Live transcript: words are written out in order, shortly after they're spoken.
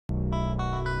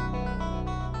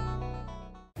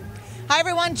Hi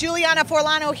everyone, Juliana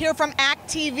Forlano here from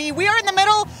act.tv. We are in the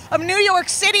middle of New York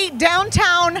City,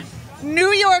 downtown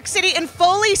New York City in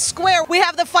Foley Square. We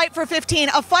have the Fight for 15,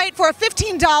 a fight for a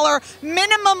 $15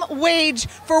 minimum wage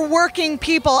for working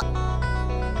people.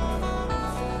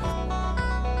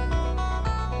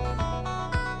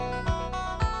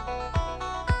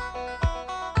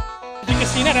 You can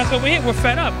see that's what we're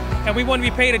fed up, and we want to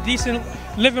be paid a decent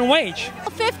living wage.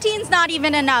 15's not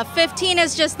even enough. 15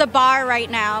 is just the bar right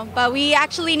now, but we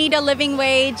actually need a living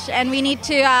wage, and we need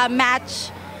to match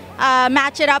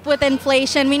it up with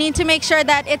inflation. We need to make sure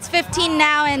that it's 15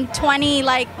 now and 20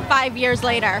 like 5 years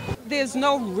later. There's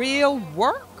no real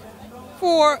work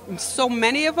for so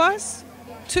many of us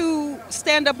to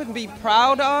stand up and be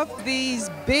proud of. These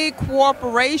big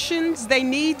corporations, they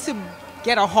need to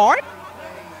get a heart,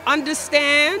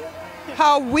 understand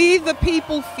how we the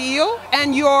people feel,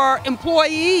 and your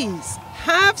employees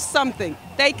have something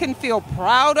they can feel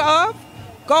proud of,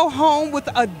 go home with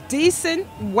a decent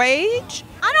wage.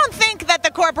 I don't think that the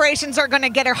corporations are going to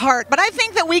get a heart, but I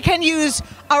think that we can use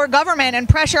our government and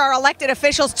pressure our elected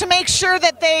officials to make sure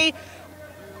that they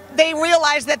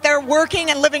realize that they're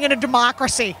working and living in a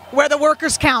democracy where the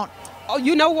workers count. Oh,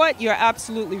 you know what? You're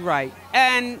absolutely right.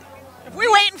 And if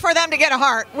we're waiting for them to get a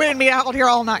heart, we're going to be out here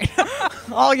all night,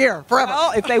 all year, forever.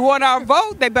 Well, if they want our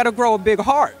vote, they better grow a big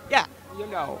heart. Yeah. You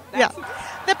know. Yeah.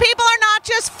 The people are not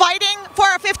just fighting for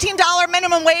a $15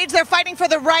 minimum wage. They're fighting for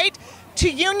the right to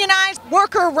unionize,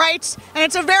 worker rights, and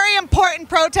it's a very important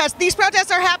protest. These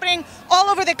protests are happening all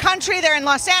over the country. They're in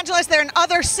Los Angeles. They're in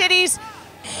other cities.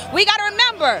 We got to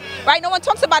remember, right? No one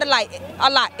talks about it a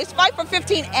lot. It's Fight for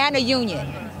 15 and a union,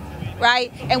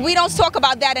 right? And we don't talk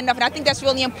about that enough, and I think that's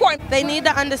really important. They need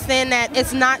to understand that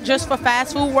it's not just for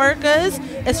fast food workers,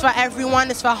 it's for everyone,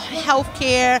 it's for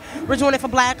healthcare, we're doing it for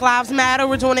Black Lives Matter,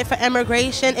 we're doing it for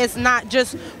immigration, it's not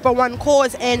just for one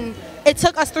cause. And it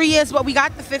took us 3 years, but we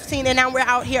got the 15, and now we're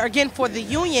out here again for the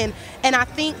union. And I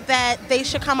think that they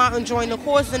should come out and join the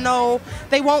cause to know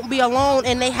they won't be alone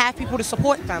and they have people to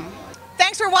support them.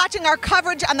 Thanks for watching our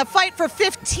coverage on the Fight for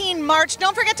 15 March.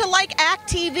 Don't forget to like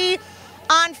act.tv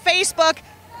on Facebook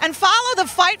and follow the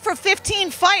Fight for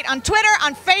 15 fight on Twitter,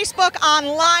 on Facebook,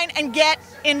 online, and get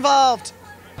involved.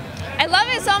 I love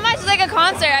it so much. It's like a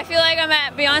concert. I feel like I'm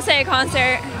at Beyonce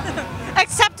concert.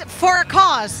 Except for a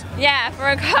cause. Yeah, for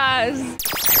a cause.